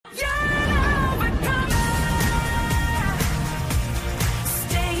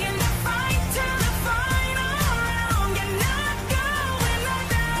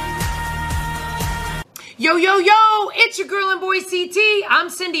Yo, yo, yo, it's your girl and boy CT. I'm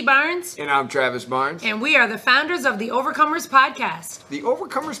Cindy Barnes. And I'm Travis Barnes. And we are the founders of the Overcomers Podcast. The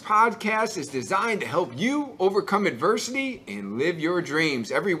Overcomers Podcast is designed to help you overcome adversity and live your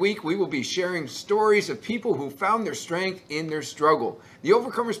dreams. Every week, we will be sharing stories of people who found their strength in their struggle. The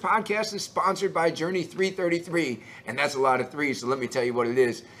Overcomers Podcast is sponsored by Journey 333, and that's a lot of threes, so let me tell you what it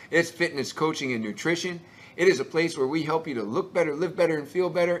is. It's fitness, coaching, and nutrition. It is a place where we help you to look better, live better, and feel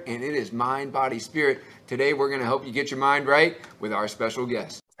better, and it is mind, body, spirit. Today, we're going to help you get your mind right with our special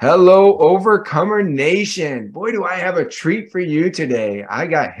guest. Hello, Overcomer Nation. Boy, do I have a treat for you today. I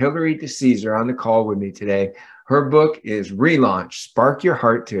got Hilary DeCesare on the call with me today. Her book is Relaunch, Spark Your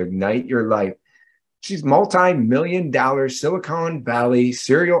Heart to Ignite Your Life. She's multi-million-dollar Silicon Valley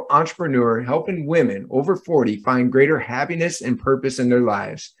serial entrepreneur helping women over 40 find greater happiness and purpose in their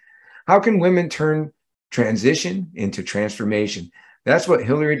lives. How can women turn transition into transformation? That's what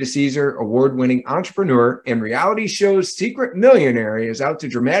Hilary DeCesare, award-winning entrepreneur and reality show's secret millionaire, is out to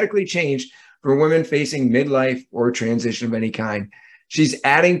dramatically change for women facing midlife or transition of any kind. She's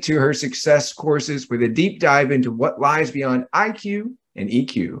adding to her success courses with a deep dive into what lies beyond IQ and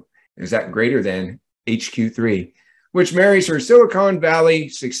EQ. Is that greater than HQ3, which marries her Silicon Valley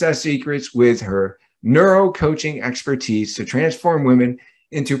success secrets with her neuro coaching expertise to transform women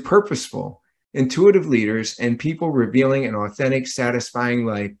into purposeful, intuitive leaders and people revealing an authentic, satisfying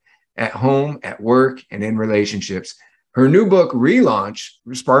life at home, at work, and in relationships. Her new book, Relaunch,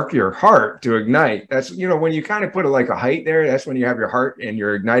 Spark Your Heart to Ignite. That's, when you kind of put like a height there, that's when you have your heart and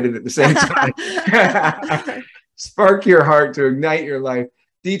you're ignited at the same time. Spark Your Heart to Ignite Your Life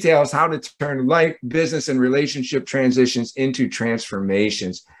details how to turn life, business, and relationship transitions into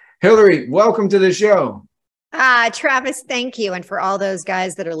transformations. Hilary, welcome to the show. Travis, thank you. And for all those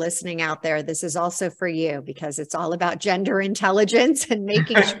guys that are listening out there, this is also for you because it's all about gender intelligence and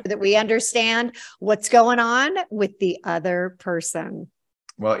making sure that we understand what's going on with the other person.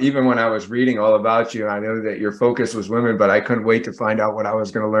 Well, even when I was reading all about you, I know that your focus was women, but I couldn't wait to find out what I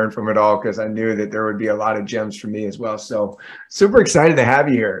was going to learn from it all because I knew that there would be a lot of gems for me as well. So super excited to have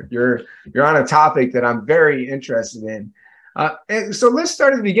you here. You're on a topic that I'm very interested in. And so let's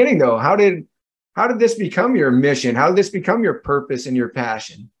start at the beginning, though. How did this become your mission? How did this become your purpose and your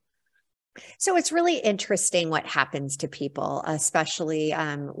passion? So it's really interesting what happens to people, especially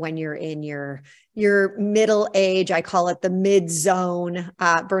when you're in your middle age. I call it the mid zone.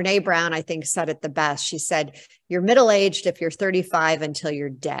 Brene Brown, I think, said it the best. She said, you're middle-aged if you're 35 until you're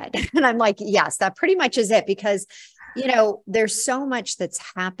dead. And I'm like, yes, that pretty much is it because, there's so much that's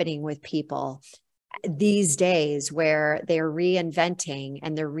happening with people these days where they're reinventing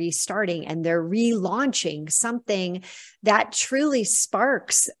and they're restarting and they're relaunching something that truly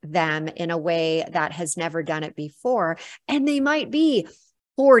sparks them in a way that has never done it before. And they might be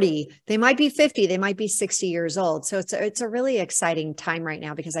 40, they might be 50, they might be 60 years old. So it's a really exciting time right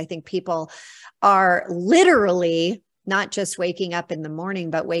now because I think people are literally not just waking up in the morning,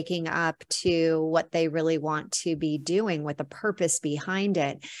 but waking up to what they really want to be doing with a purpose behind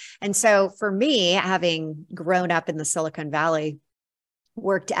it. And so for me, having grown up in the Silicon Valley,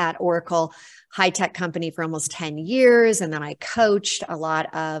 worked at Oracle, high-tech company for almost 10 years, and then I coached a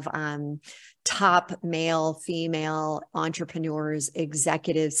lot of top male, female entrepreneurs,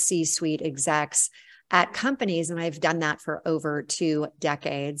 executives, C-suite execs at companies. And I've done that for over 2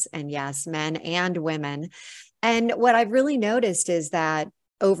 decades. And yes, men and women. And what I've really noticed is that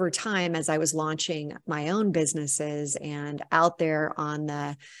over time, as I was launching my own businesses and out there on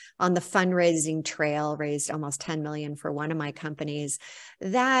the fundraising trail, raised almost 10 million for one of my companies,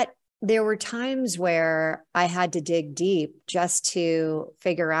 that there were times where I had to dig deep just to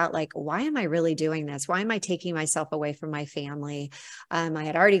figure out, like, why am I really doing this? Why am I taking myself away from my family? I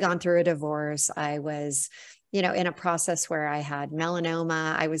had already gone through a divorce. I was, in a process where I had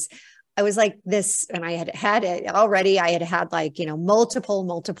melanoma. I was like this, and I had it already. I had like, multiple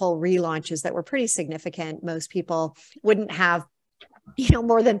relaunches that were pretty significant. Most people wouldn't have,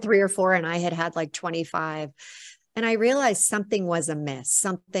 more than 3 or 4. And I had like 25. And I realized something was amiss.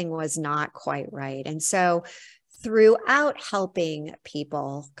 Something was not quite right. And so throughout helping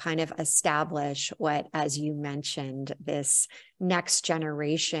people kind of establish what, as you mentioned, this next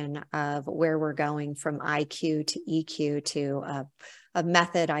generation of where we're going from IQ to EQ to a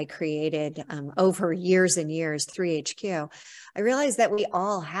method I created over years and years, 3HQ, I realized that we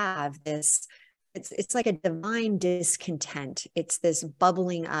all have this, it's like a divine discontent. It's this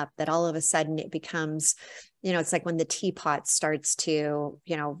bubbling up that all of a sudden it becomes, it's like when the teapot starts to,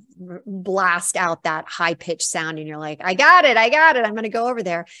 blast out that high pitched sound and you're like, I got it. I'm going to go over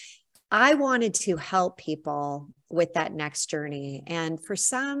there. I wanted to help people with that next journey. And for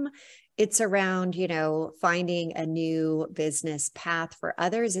some, it's around, finding a new business path. For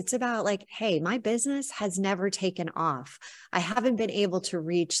others, it's about like, hey, my business has never taken off. I haven't been able to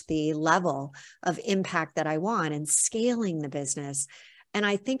reach the level of impact that I want and scaling the business. And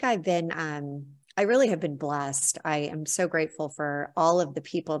I think I really have been blessed. I am so grateful for all of the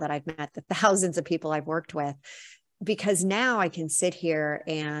people that I've met, the thousands of people I've worked with, because now I can sit here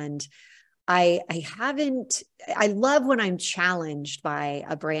and I love when I'm challenged by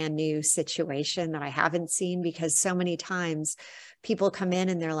a brand new situation that I haven't seen, because so many times people come in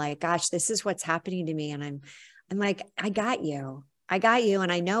and they're like, gosh, this is what's happening to me. And I'm like, I got you.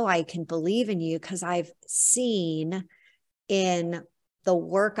 And I know I can believe in you because I've seen in the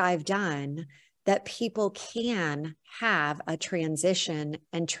work I've done that people can have a transition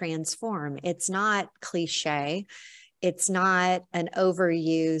and transform. It's not cliche. It's not an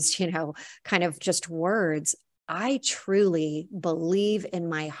overused, kind of just words. I truly believe in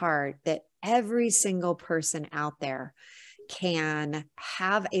my heart that every single person out there can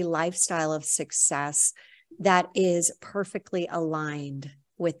have a lifestyle of success that is perfectly aligned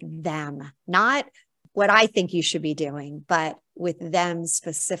with them, not what I think you should be doing, but with them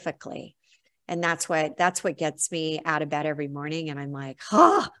specifically. And that's what gets me out of bed every morning. And I'm like,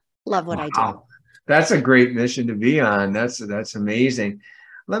 love what I do. That's a great mission to be on. That's amazing.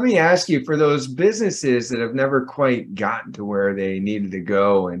 Let me ask you, for those businesses that have never quite gotten to where they needed to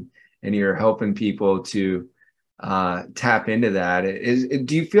go, and you're helping people to tap into that,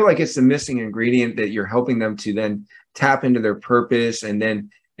 do you feel like it's the missing ingredient, that you're helping them to then tap into their purpose? And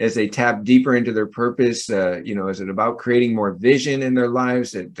then as they tap deeper into their purpose, is it about creating more vision in their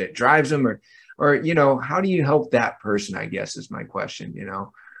lives that drives them, or how do you help that person, I guess, is my question.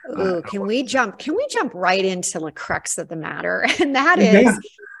 Ooh, can we jump right into the crux of the matter? And that is,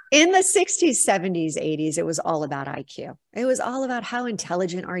 in the 60s, 70s, 80s, it was all about IQ. It was all about how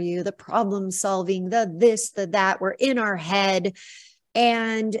intelligent are you, the problem solving, the this, the that, we're in our head.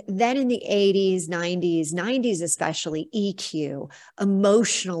 And then in the 80s, 90s especially, EQ,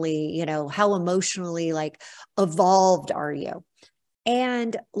 emotionally, how emotionally like evolved are you?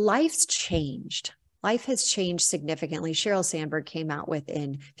 And life's changed. Life has changed significantly. Sheryl Sandberg came out with,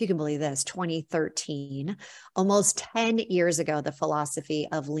 if you can believe this, 2013, almost 10 years ago, the philosophy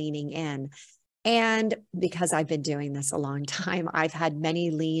of leaning in. And because I've been doing this a long time, I've had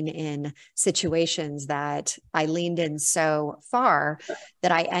many lean in situations that I leaned in so far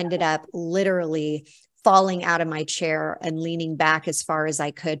that I ended up literally falling out of my chair and leaning back as far as I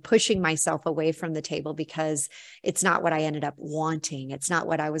could, pushing myself away from the table, because it's not what I ended up wanting. It's not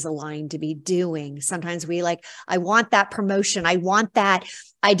what I was aligned to be doing. Sometimes I want that promotion. I want that.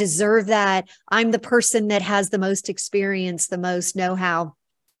 I deserve that. I'm the person that has the most experience, the most know-how.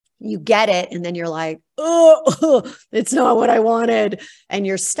 You get it. And then you're like, oh, it's not what I wanted. And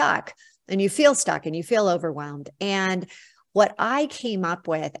you're stuck, and you feel stuck, and you feel overwhelmed. And what I came up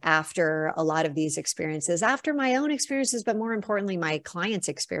with after a lot of these experiences, after my own experiences, but more importantly, my clients'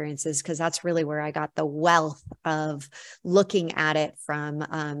 experiences, because that's really where I got the wealth of looking at it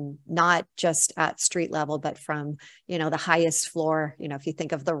from, not just at street level, but from, the highest floor. If you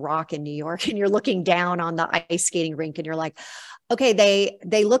think of the Rock in New York and you're looking down on the ice skating rink and you're like, okay,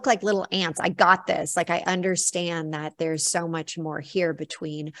 they look like little ants. I got this. Like, I understand that there's so much more here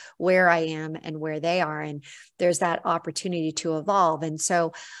between where I am and where they are. And there's that opportunity to evolve. And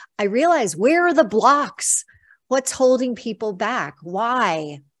so I realized, where are the blocks? What's holding people back?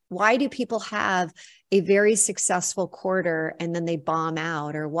 Why do people have a very successful quarter and then they bomb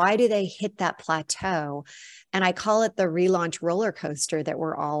out? Or why do they hit that plateau? And I call it the relaunch roller coaster that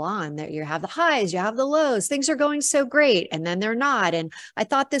we're all on, that you have the highs, you have the lows, things are going so great, and then they're not. And I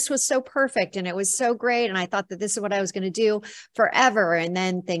thought this was so perfect and it was so great. And I thought that this is what I was going to do forever. And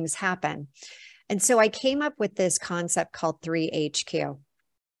then things happen. And so I came up with this concept called 3HQ.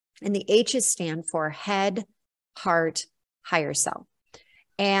 And the H's stand for head, heart, higher self.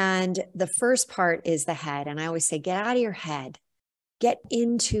 And the first part is the head. And I always say, get out of your head, get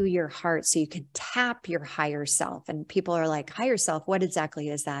into your heart so you can tap your higher self. And people are like, higher self, what exactly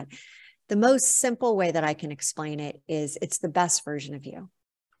is that? The most simple way that I can explain it is, it's the best version of you.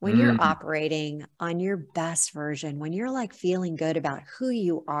 When you're operating on your best version, when you're like feeling good about who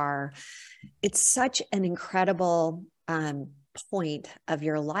you are, it's such an incredible point of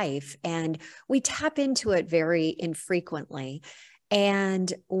your life. And we tap into it very infrequently.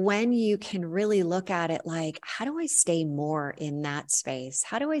 And when you can really look at it like, how do I stay more in that space?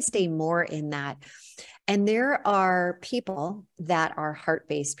 How do I stay more in that? And there are people that are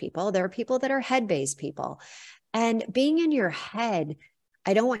heart-based people. There are people that are head-based people. And being in your head,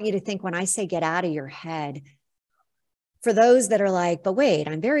 I don't want you to think when I say get out of your head, for those that are like, but wait,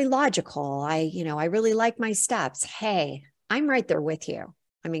 I'm very logical. I really like my steps. Hey, I'm right there with you.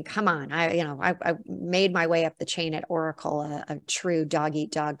 I mean, come on. I made my way up the chain at Oracle, a true dog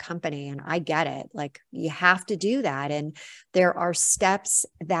eat dog company, and I get it. Like, you have to do that. And there are steps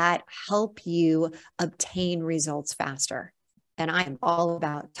that help you obtain results faster. And I am all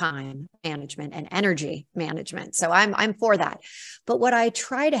about time management and energy management. So I'm for that. But what I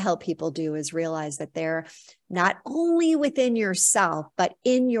try to help people do is realize that they're not only within yourself, but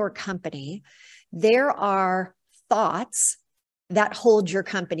in your company, there are thoughts that hold your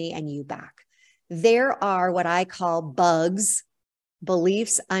company and you back. There are what I call bugs,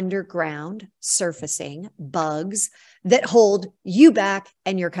 beliefs underground, surfacing, bugs that hold you back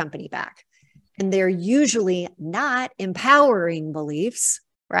and your company back. And they're usually not empowering beliefs,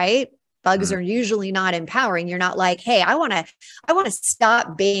 right? Bugs are usually not empowering. You're not like, hey, I want to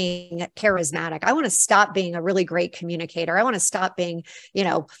stop being charismatic. I want to stop being a really great communicator. I want to stop being,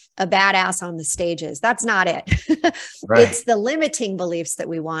 a badass on the stages. That's not it. Right. It's the limiting beliefs that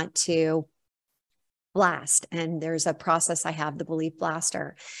we want to blast. And there's a process I have, the belief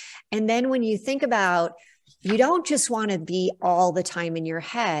blaster. And then when you think about, you don't just want to be all the time in your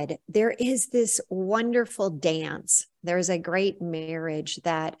head. There is this wonderful dance. There's a great marriage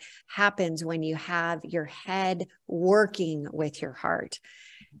that happens when you have your head working with your heart.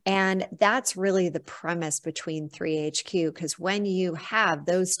 And that's really the premise between 3HQ, because when you have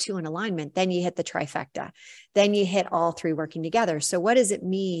those two in alignment, then you hit the trifecta. Then you hit all three working together. So what does it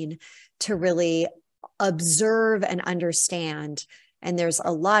mean to really observe and understand? And there's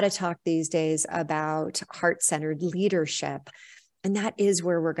a lot of talk these days about heart-centered leadership. And that is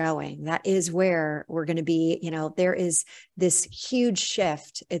where we're going. That is where we're going to be. There is this huge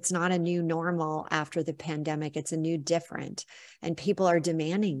shift. It's not a new normal after the pandemic. It's a new different. And people are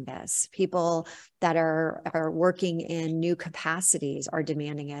demanding this. People that are working in new capacities are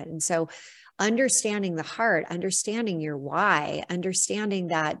demanding it. And so understanding the heart, understanding your why, understanding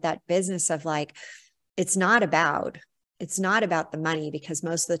that business of like, it's not about the money, because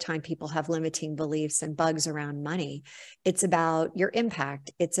most of the time people have limiting beliefs and bugs around money. It's about your impact.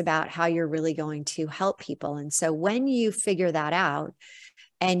 It's about how you're really going to help people. And so when you figure that out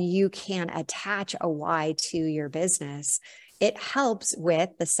and you can attach a why to your business, it helps with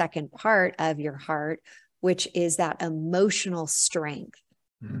the second part of your heart, which is that emotional strength.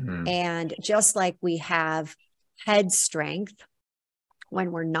 Mm-hmm. And just like we have head strength,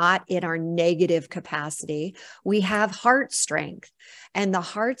 when we're not in our negative capacity, we have heart strength. And the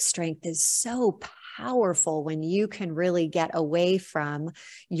heart strength is so powerful when you can really get away from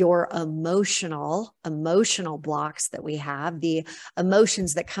your emotional blocks that we have, the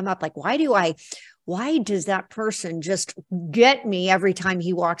emotions that come up like, why does that person just get me every time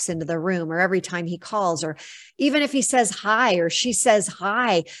he walks into the room, or every time he calls, or even if he says hi or she says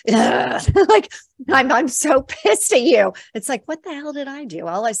hi, like I'm so pissed at you. It's like, what the hell did I do?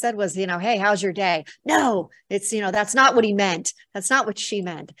 All I said was, hey, how's your day? No, it's, that's not what he meant. That's not what she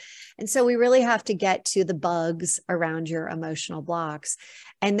meant. And so we really have to get to the bugs around your emotional blocks.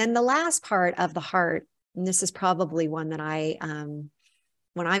 And then the last part of the heart, and this is probably one that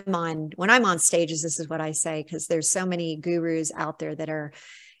when I'm on stages, this is what I say, because there's so many gurus out there that are,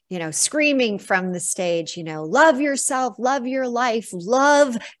 screaming from the stage, love yourself, love your life,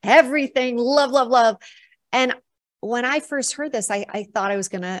 love everything, love, love, love. And when I first heard this, I thought I was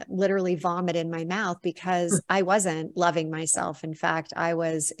going to literally vomit in my mouth, because I wasn't loving myself. In fact, I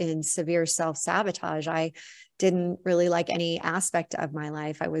was in severe self-sabotage. I didn't really like any aspect of my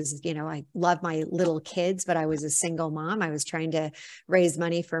life. I was, I love my little kids, but I was a single mom. I was trying to raise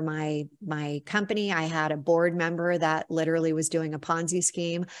money for my company. I had a board member that literally was doing a Ponzi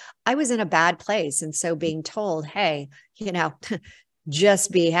scheme. I was in a bad place. And so being told, hey,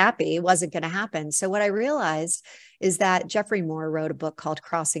 just be happy wasn't going to happen. So what I realized is that Jeffrey Moore wrote a book called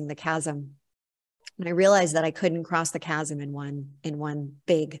Crossing the Chasm. And I realized that I couldn't cross the chasm in one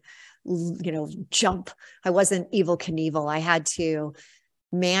big, jump. I wasn't Evel Knievel. I had to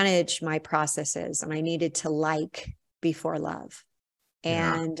manage my processes, and I needed to like before love.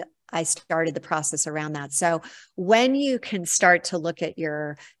 And yeah. I started the process around that. So when you can start to look at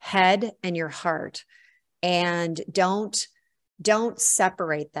your head and your heart, and don't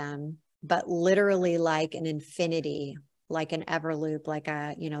separate them, but literally like an infinity, like an everloop, like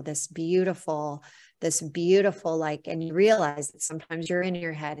this beautiful, like, and you realize that sometimes you're in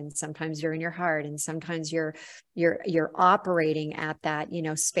your head and sometimes you're in your heart, and sometimes you're operating at that,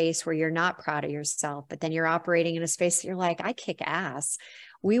 space where you're not proud of yourself, but then you're operating in a space that you're like, I kick ass.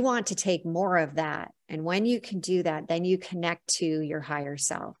 We want to take more of that. And when you can do that, then you connect to your higher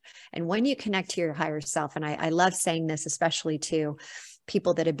self. And when you connect to your higher self, and I love saying this, especially to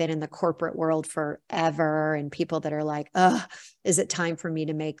people that have been in the corporate world forever and people that are like, oh, is it time for me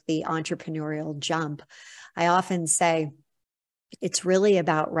to make the entrepreneurial jump? I often say, it's really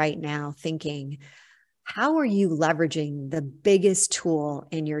about right now thinking, how are you leveraging the biggest tool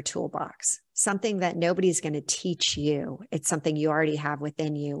in your toolbox? Something that nobody's going to teach you. It's something you already have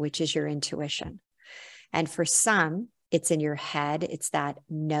within you, which is your intuition. And for some, it's in your head. It's that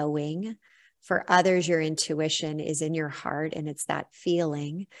knowing. For others, your intuition is in your heart and it's that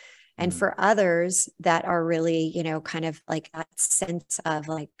feeling. And for others that are really, kind of like that sense of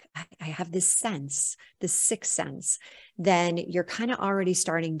like, I have this sense, this sixth sense, then you're kind of already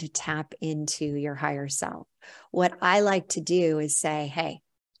starting to tap into your higher self. What I like to do is say, hey,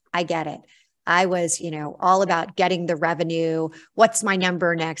 I get it. I was, all about getting the revenue. What's my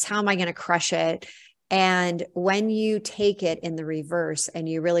number next? How am I going to crush it? And when you take it in the reverse and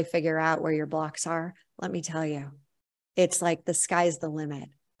you really figure out where your blocks are, let me tell you, it's like the sky's the limit.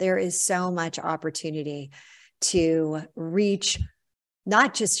 There is so much opportunity to reach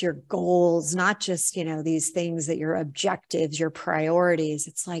not just your goals, not just, these things that your objectives, your priorities.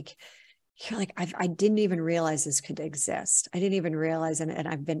 It's like, you're like, I didn't even realize this could exist. I didn't even realize. And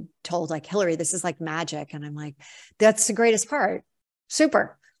I've been told like, Hilary, this is like magic. And I'm like, that's the greatest part.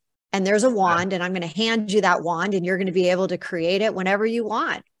 Super. And there's a wand and I'm going to hand you that wand and you're going to be able to create it whenever you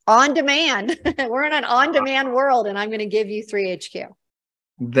want on demand. We're in an on-demand world and I'm going to give you 3HQ.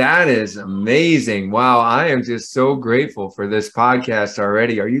 That is amazing. Wow. I am just so grateful for this podcast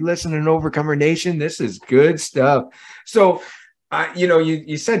already. Are you listening, Overcomer Nation? This is good stuff. So,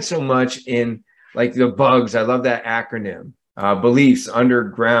 you said so much in like the bugs. I love that acronym, beliefs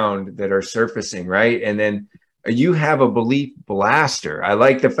underground that are surfacing, right? And then you have a belief blaster. I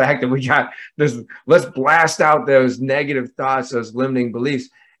like the fact that we got this. Let's blast out those negative thoughts, those limiting beliefs.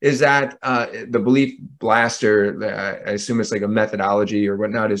 Is that the belief blaster? I assume it's like a methodology or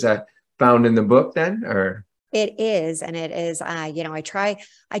whatnot. Is that found in the book then, or? It is. And it is, I try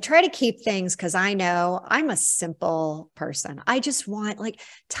to keep things because I know I'm a simple person. I just want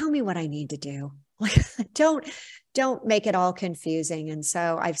tell me what I need to do. Like, don't make it all confusing. And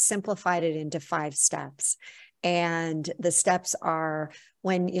so I've simplified it into 5 steps. And the steps are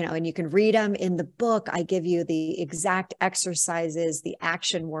and you can read them in the book. I give you the exact exercises, the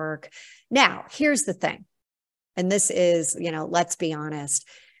action work. Now, here's the thing. And this is, let's be honest.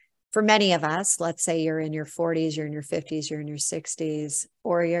 For many of us, let's say you're in your 40s, you're in your 50s, you're in your 60s,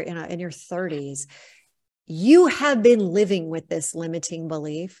 or you're in your 30s, you have been living with this limiting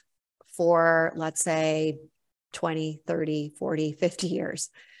belief for, let's say, 20, 30, 40, 50 years.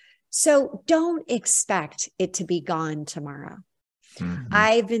 So don't expect it to be gone tomorrow. Mm-hmm.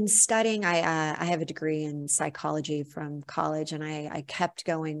 I've been studying, I have a degree in psychology from college, and I kept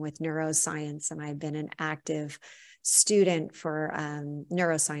going with neuroscience, and I've been an active student for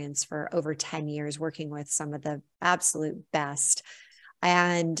neuroscience for over 10 years, working with some of the absolute best.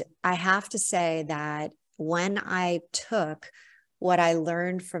 And I have to say that when I took what I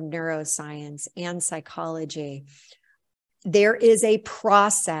learned from neuroscience and psychology, there is a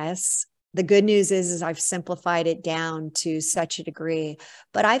process. The good news is I've simplified it down to such a degree,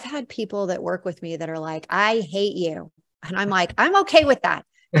 but I've had people that work with me that are like, I hate you. And I'm like, I'm okay with that,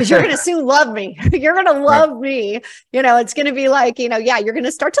 because you're going to soon love me. You're going to love me. It's going to be like, you're going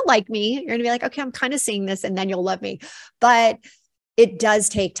to start to like me. You're going to be like, okay, I'm kind of seeing this, and then you'll love me. But it does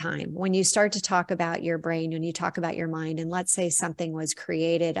take time. When you start to talk about your brain, when you talk about your mind, and let's say something was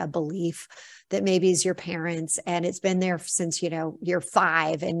created, a belief that maybe is your parents, and it's been there since, you're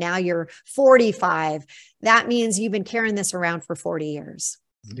 5 and now you're 45. That means you've been carrying this around for 40 years.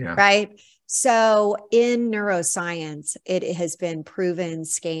 Yeah. Right. So in neuroscience, it has been proven,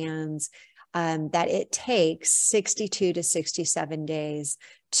 scans, that it takes 62 to 67 days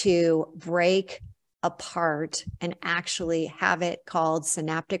to break apart and actually have it called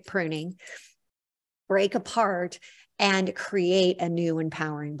synaptic pruning, break apart and create a new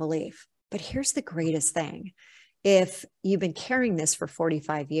empowering belief. But here's the greatest thing. If you've been carrying this for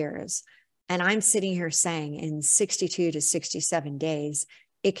 45 years, and I'm sitting here saying in 62 to 67 days,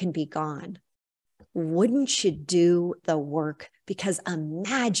 it can be gone. Wouldn't you do the work? Because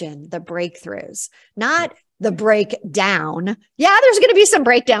imagine the breakthroughs, not the breakdown. Yeah, there's going to be some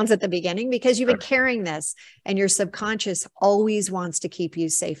breakdowns at the beginning because you've been carrying this, and your subconscious always wants to keep you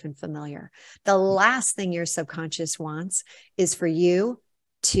safe and familiar. The last thing your subconscious wants is for you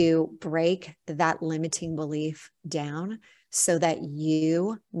to break that limiting belief down so that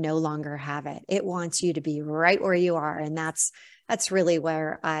you no longer have it. It wants you to be right where you are. And that's that's really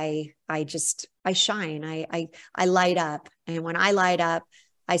where I shine. I light up. And when I light up,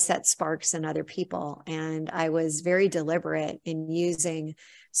 I set sparks in other people. And I was very deliberate in using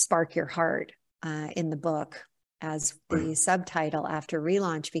Spark Your Heart in the book as the subtitle after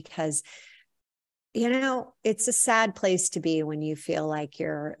relaunch, because it's a sad place to be when you feel like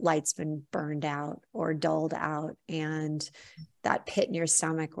your light's been burned out or dulled out, and that pit in your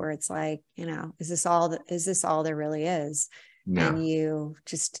stomach where it's like, is this all there really is? No. And you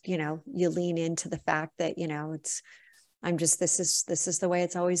just, you lean into the fact that, this is the way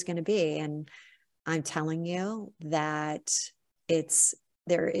it's always going to be. And I'm telling you that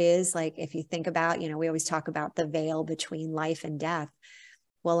there is, like, if you think about, we always talk about the veil between life and death.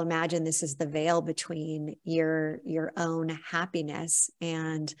 Well, imagine this is the veil between your own happiness,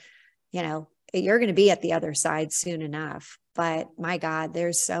 and, you're going to be at the other side soon enough. But my God,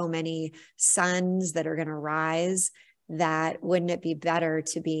 there's so many suns that are going to rise, that wouldn't it be better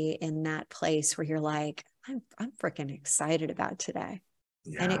to be in that place where you're like, I'm freaking excited about today.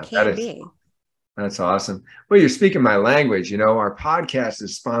 Yeah, and it can be. That's awesome. Well, you're speaking my language. Our podcast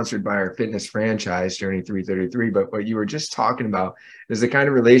is sponsored by our fitness franchise, Journey 333. But what you were just talking about is the kind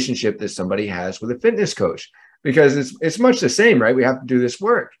of relationship that somebody has with a fitness coach, because it's much the same, right? We have to do this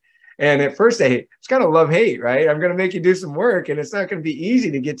work. And at first, it's kind of love-hate, right? I'm going to make you do some work, and it's not going to be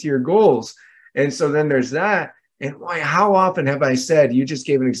easy to get to your goals. And so then there's that. And why, how often have I said, you just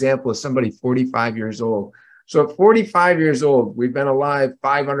gave an example of somebody 45 years old. So at 45 years old, we've been alive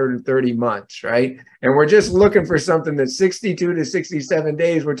 530 months, right? And we're just looking for something that's 62 to 67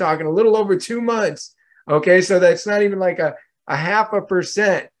 days. We're talking a little over 2 months. Okay. So that's not even like a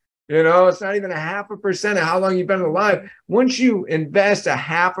 0.5%, it's not even a 0.5% of how long you've been alive. Once you invest a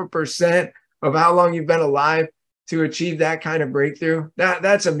 0.5% of how long you've been alive to achieve that kind of breakthrough,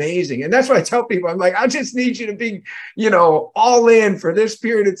 that's amazing. And that's what I tell people. I'm like, I just need you to be, all in for this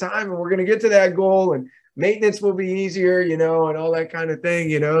period of time. And we're going to get to that goal, and maintenance will be easier, and all that kind of thing,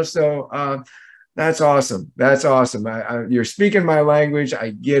 So that's awesome. That's awesome. You're speaking my language.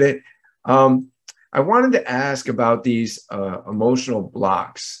 I get it. I wanted to ask about these emotional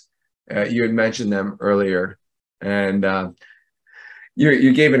blocks. You had mentioned them earlier, and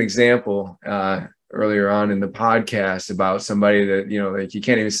you gave an example earlier on in the podcast about somebody that, like you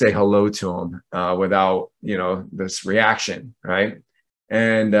can't even say hello to them without, this reaction, right?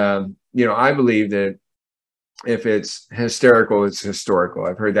 And, I believe that if it's hysterical, it's historical.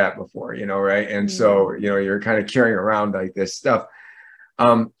 I've heard that before, right? And so, you're kind of carrying around like this stuff.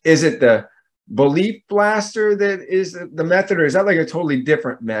 Is it the belief blaster that is the method, or is that like a totally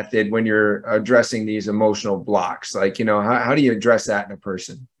different method when you're addressing these emotional blocks? Like, how do you address that in a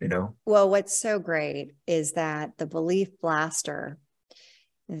person, Well, what's so great is that the belief blaster,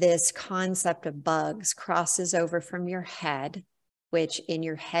 this concept of bugs, crosses over from your head, which in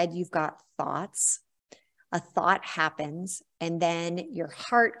your head, you've got thoughts. A thought happens, and then your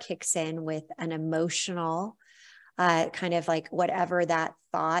heart kicks in with an emotional kind of like whatever that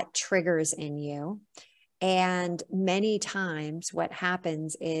thought triggers in you. And many times what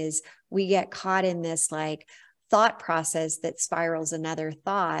happens is we get caught in this like thought process that spirals another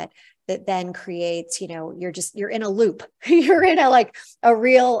thought that then creates, you're in a loop. You're in a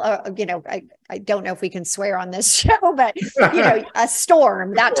real, I don't know if we can swear on this show, but, a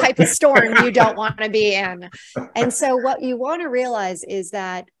storm, that type of storm you don't want to be in. And so what you want to realize is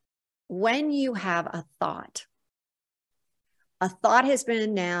that when you have a thought has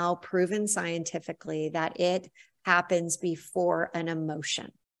been now proven scientifically that it happens before an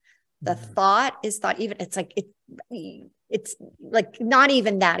emotion. The thought is thought, even it's like not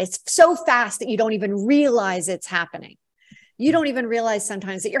even that. It's so fast that you don't even realize it's happening. You don't even realize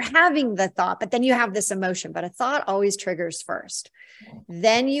sometimes that you're having the thought, but then you have this emotion. But a thought always triggers first.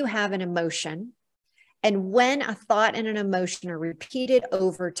 Then you have an emotion. And when a thought and an emotion are repeated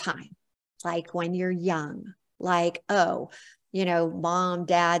over time, like when you're young, like, mom,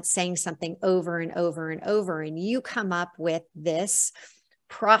 dad saying something over and over and over, and you come up with this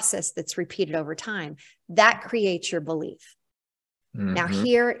process that's repeated over time, that creates your belief. Now,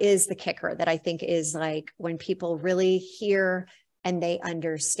 here is the kicker that I think is like when people really hear and they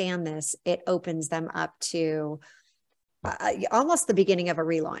understand this, it opens them up to almost the beginning of a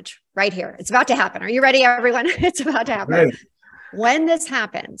relaunch right here. It's about to happen. Are you ready, everyone? It's about to happen. Right. When this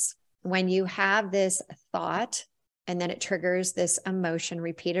happens, when you have this thought and then it triggers this emotion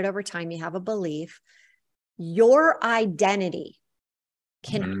repeated over time, you have a belief, your identity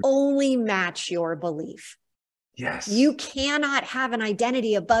can only match your belief. Yes. You cannot have an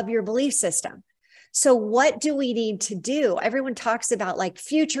identity above your belief system. So what do we need to do? Everyone talks about like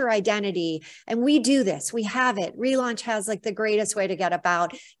future identity, and we do this. We have it. Relaunch has like the greatest way to get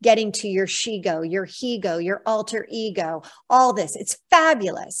about getting to your she-go, your he-go, your alter ego, all this. It's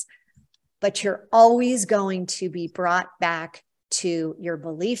fabulous. But you're always going to be brought back to your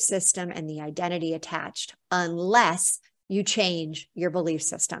belief system and the identity attached, unless you change your belief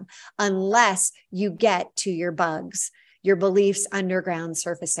system, unless you get to your bugs, your beliefs underground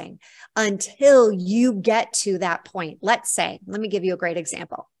surfacing, until you get to that point. Let's say, let me give you a great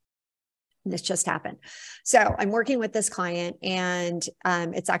example. This just happened. So I'm working with this client, and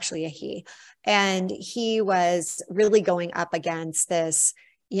it's actually a he, and he was really going up against this.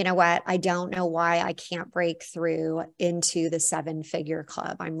 You know what? I don't know why I can't break through into the 7-figure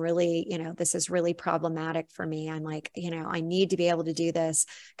club. I'm really, this is really problematic for me. I'm like, I need to be able to do this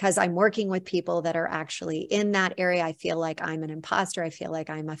because I'm working with people that are actually in that area. I feel like I'm an imposter. I feel like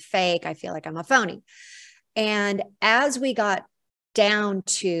I'm a fake. I feel like I'm a phony. And as we got down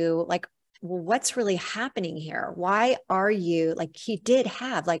to like, well, what's really happening here? Why are you like, he did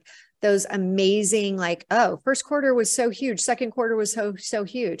have like those amazing, like, oh, first quarter was so huge. Second quarter was so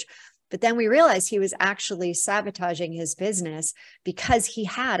huge. But then we realized he was actually sabotaging his business because he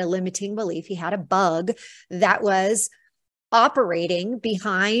had a limiting belief. He had a bug that was operating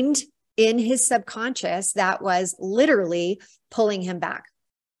behind in his subconscious that was literally pulling him back.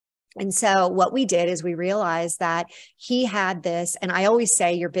 And so what we did is we realized that he had this, and I always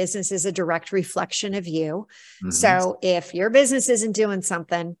say your business is a direct reflection of you. Mm-hmm. So if your business isn't doing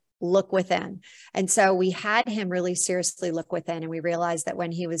something, look within. And so we had him really seriously look within. And we realized that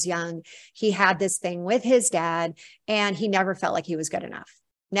when he was young, he had this thing with his dad, and he never felt like he was good enough,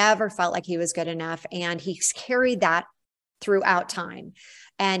 never felt like he was good enough. And he's carried that throughout time.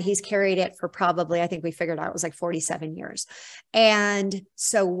 And he's carried it for probably, I think we figured out it was like 47 years. And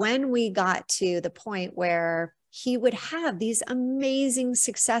so when we got to the point where he would have these amazing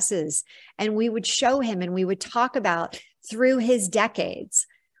successes, and we would show him and we would talk about through his decades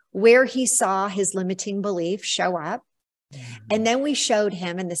where he saw his limiting belief show up. And then we showed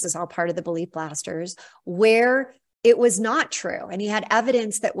him, and this is all part of the belief blasters, where it was not true. And he had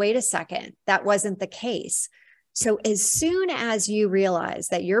evidence that, wait a second, that wasn't the case. So as soon as you realize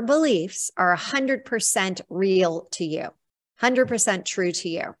that your beliefs are 100% real to you, 100% true to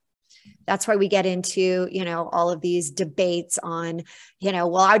you, that's why we get into, all of these debates on,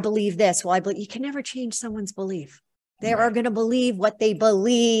 well, I believe this. Well, you can never change someone's belief. They are going to believe what they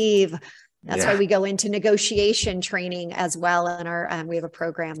believe. That's why we go into negotiation training as well. In our, we have a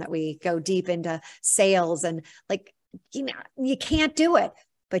program that we go deep into sales, and you can't do it,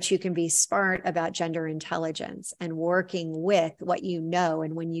 but you can be smart about gender intelligence and working with what you know.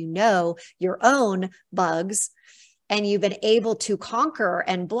 And when you know your own bugs, and you've been able to conquer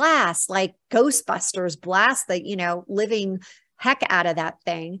and blast like Ghostbusters, blast the, living heck out of that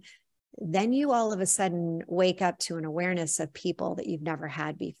thing, then you all of a sudden wake up to an awareness of people that you've never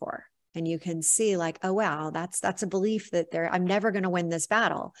had before. And you can see like, oh, wow, that's a belief that I'm never going to win this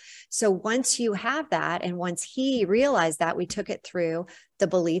battle. So once you have that, and once he realized that, we took it through the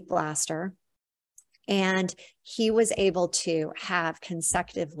belief blaster, and he was able to have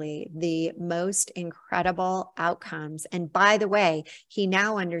consecutively the most incredible outcomes. And by the way, he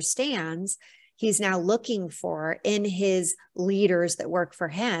now understands, he's now looking for in his leaders that work for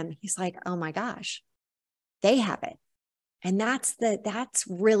him. He's like, oh my gosh, they have it. And that's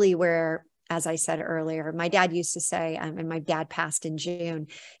really where, as I said earlier, my dad used to say, and my dad passed in June,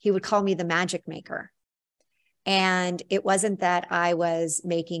 he would call me the magic maker. And it wasn't that I was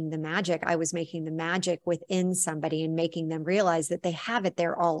making the magic. I was making the magic within somebody and making them realize that they have it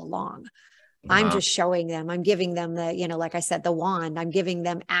there all along. Wow. I'm just showing them, I'm giving them the, like I said, the wand, I'm giving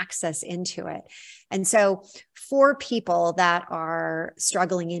them access into it. And so for people that are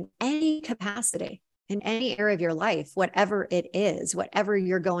struggling in any capacity, in any area of your life, whatever it is, whatever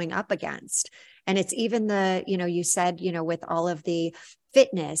you're going up against. And it's even the, you said, with all of the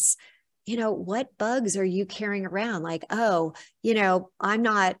fitness, what bugs are you carrying around? Like, oh, I'm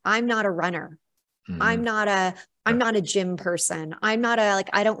not a runner. Mm-hmm. I'm not a gym person. I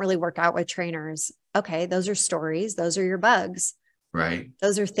don't really work out with trainers. Okay. Those are stories. Those are your bugs. Right.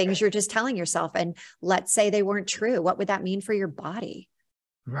 Those are things you're just telling yourself. And let's say they weren't true. What would that mean for your body?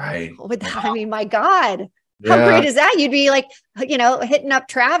 Right. What would that, I mean, my God, how great is that? You'd be like, hitting up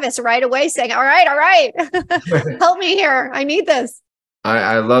Travis right away saying, all right, help me here. I need this.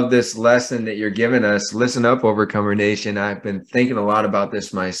 I love this lesson that you're giving us. Listen up, Overcomer Nation. I've been thinking a lot about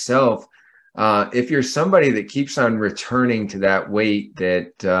this myself. If you're somebody that keeps on returning to that weight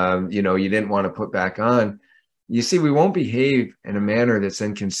that, you didn't want to put back on, you see, we won't behave in a manner that's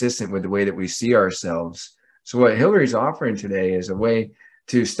inconsistent with the way that we see ourselves. So what Hilary's offering today is a way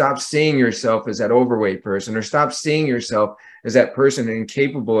to stop seeing yourself as that overweight person, or stop seeing yourself as that person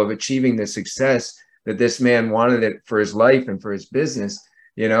incapable of achieving the success that this man wanted it for his life and for his business.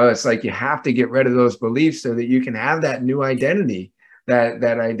 You know, it's like you have to get rid of those beliefs so that you can have that new identity, that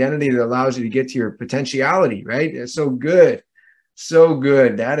identity that allows you to get to your potentiality, right? It's so good. So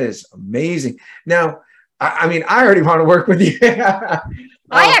good. That is amazing. Now, I mean, I already want to work with you.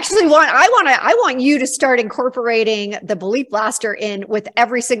 I want you to start incorporating the belief blaster in with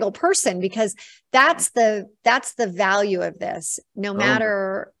every single person, because that's the value of this. No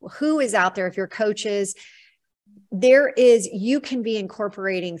matter who is out there, if you're coaches, you can be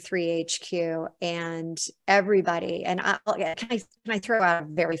incorporating 3HQ and everybody. And can I throw out a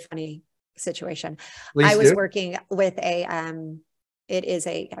very funny situation? Please I was do. working with they're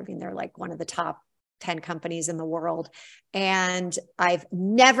like one of the top 10 companies in the world. And I've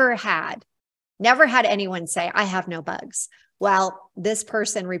never had anyone say, I have no bugs. Well, this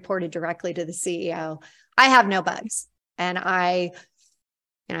person reported directly to the CEO, I have no bugs. And I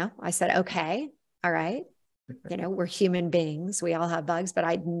said, okay, all right. We're human beings. We all have bugs, but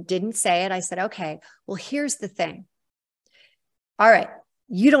I didn't say it. I said, okay, well, here's the thing. All right.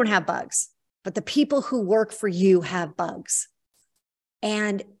 You don't have bugs, but the people who work for you have bugs.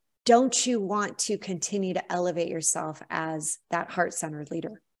 And don't you want to continue to elevate yourself as that heart-centered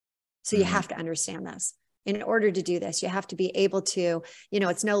leader? So you have to understand this. In order to do this, you have to be able to,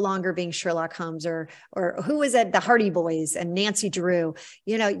 it's no longer being Sherlock Holmes or who was it? The Hardy Boys and Nancy Drew.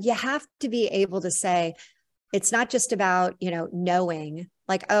 You have to be able to say, it's not just about, knowing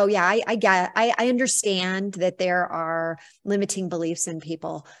like, oh yeah, I understand that there are limiting beliefs in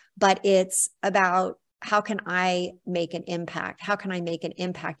people, but it's about, how can I make an impact? How can I make an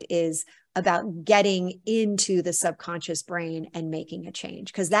impact is about getting into the subconscious brain and making a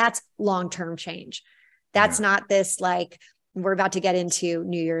change, because that's long-term change. That's not this like, we're about to get into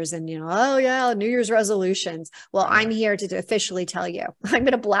New Year's and, oh yeah, New Year's resolutions. Well, I'm here to officially tell you, I'm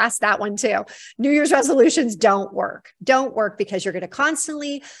going to blast that one too. New Year's resolutions don't work. Don't work, because you're going to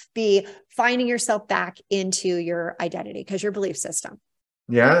constantly be finding yourself back into your identity, because your belief system.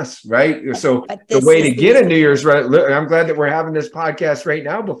 Yes, right. So the way to get a New Year's, I'm glad that we're having this podcast right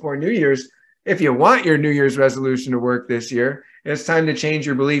now before New Year's. If you want your New Year's resolution to work this year, it's time to change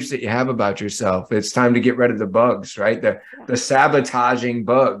your beliefs that you have about yourself. It's time to get rid of the bugs, right? The sabotaging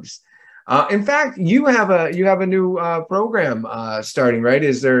bugs. In fact, you have a new program starting, right?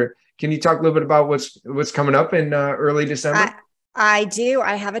 Can you talk a little bit about what's coming up in early December? I do.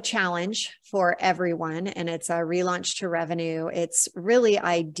 I have a challenge for everyone, and it's a relaunch to revenue. It's really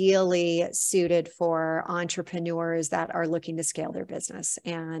ideally suited for entrepreneurs that are looking to scale their business,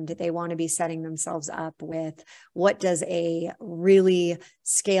 and they want to be setting themselves up with, what does a really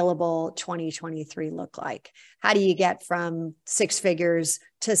scalable 2023 look like? How do you get from 6 figures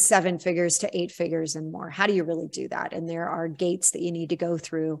to 7 figures to 8 figures and more? How do you really do that? And there are gates that you need to go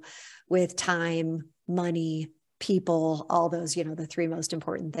through with time, money, people, all those, the 3 most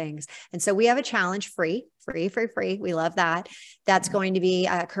important things. And so we have a challenge free. We love that. That's going to be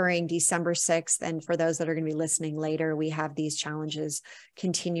occurring December 6th. And for those that are going to be listening later, we have these challenges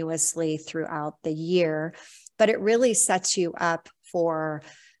continuously throughout the year, but it really sets you up for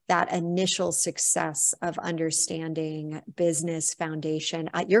that initial success of understanding business foundation.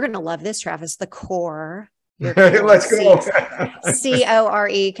 You're going to love this, Travis, the core. Let's go. CORE,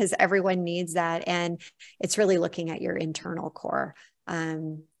 because everyone needs that. And it's really looking at your internal core,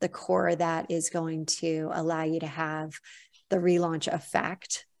 the core that is going to allow you to have the relaunch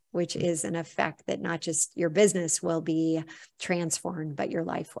effect, which is an effect that not just your business will be transformed, but your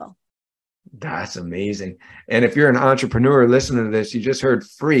life will. That's amazing. And if you're an entrepreneur listening to this, you just heard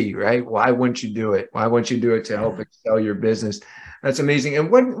free, right? Why wouldn't you do it? Why wouldn't you do it to help excel your business? That's amazing.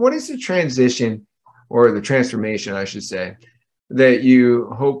 And what is the transition, or the transformation, I should say, that you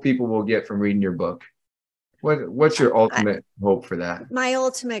hope people will get from reading your book? What's your ultimate hope for that? My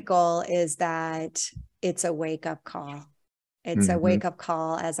ultimate goal is that it's a wake-up call. It's a wake-up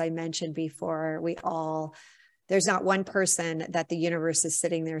call. As I mentioned before, there's not one person that the universe is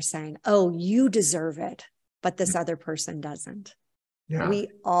sitting there saying, oh, you deserve it, but this other person doesn't. Yeah. We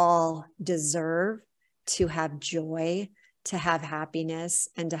all deserve to have joy, to have happiness,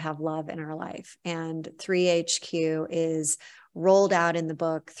 and to have love in our life. And 3HQ is rolled out in the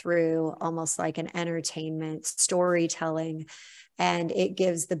book through almost like an entertainment storytelling, and it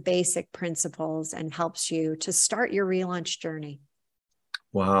gives the basic principles and helps you to start your relaunch journey.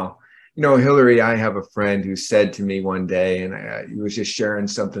 Wow. Hilary, I have a friend who said to me one day, and he was just sharing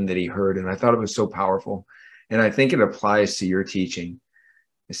something that he heard, and I thought it was so powerful. and I think it applies to your teaching.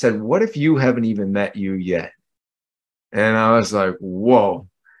 It said, what if you haven't even met you yet? And I was like, whoa,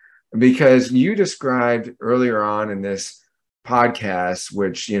 because you described earlier on in this podcast,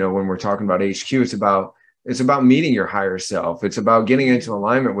 which, you know, when we're talking about HQ, it's about meeting your higher self. It's about getting into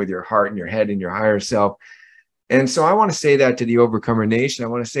alignment with your heart and your head and your higher self. And so I want to say that to the Overcomer Nation. I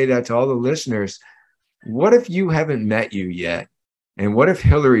want to say that to all the listeners. What if you haven't met you yet? And what if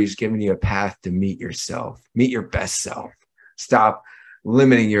Hilary's giving you a path to meet yourself, meet your best self? Stop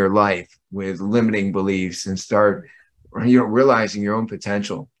limiting your life with limiting beliefs and start, realizing your own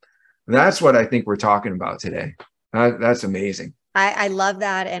potential. That's what I think we're talking about today. That's amazing. I love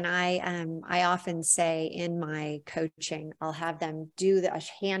that. And I often say in my coaching, I'll have them do a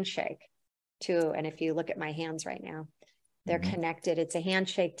handshake too. And if you look at my hands right now, they're connected. It's a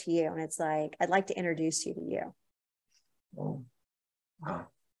handshake to you. And it's like, I'd like to introduce you to you. Oh, wow.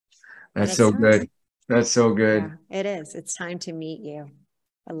 That's so good. That's so good. Yeah, it is. It's time to meet you.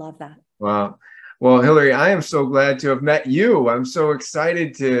 I love that. Wow. Well, Hilary, I am so glad to have met you. I'm so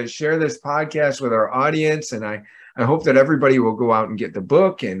excited to share this podcast with our audience. And I hope that everybody will go out and get the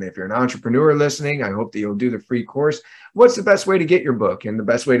book. And if you're an entrepreneur listening, I hope that you'll do the free course. What's the best way to get your book and the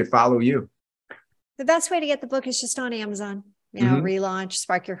best way to follow you? The best way to get the book is just on Amazon, Relaunch,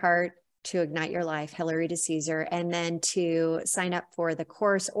 Spark Your Heart to Ignite Your Life, Hilary DeCesare, and then to sign up for the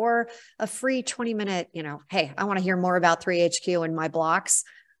course or a free 20-minute, hey, I want to hear more about 3HQ and my blocks.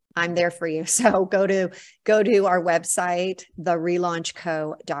 I'm there for you. So go to our website,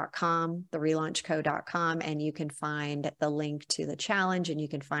 therelaunchco.com, and you can find the link to the challenge, and you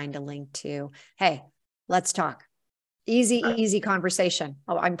can find a link to, hey, let's talk. Easy conversation.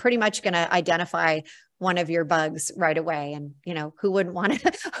 Oh, I'm pretty much going to identify one of your bugs right away. And, who wouldn't want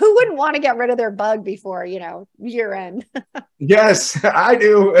to get rid of their bug before, year end? Yes, I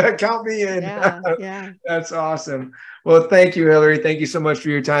do. Count me in. Yeah. That's awesome. Well, thank you, Hilary. Thank you so much for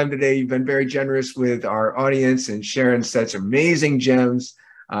your time today. You've been very generous with our audience and sharing such amazing gems.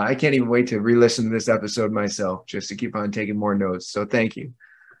 I can't even wait to re-listen to this episode myself, just to keep on taking more notes. So thank you.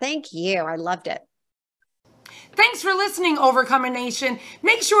 Thank you. I loved it. Thanks for listening, Overcomer Nation.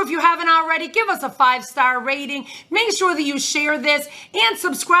 Make sure if you haven't already, give us a 5-star rating. Make sure that you share this and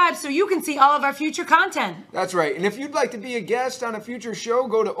subscribe so you can see all of our future content. That's right. And if you'd like to be a guest on a future show,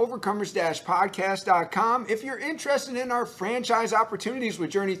 go to overcomers-podcast.com. If you're interested in our franchise opportunities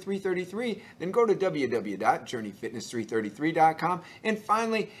with Journey 333, then go to www.journeyfitness333.com. And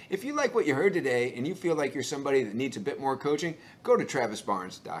finally, if you like what you heard today and you feel like you're somebody that needs a bit more coaching, go to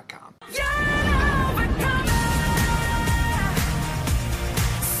travisbarnes.com. Yeah!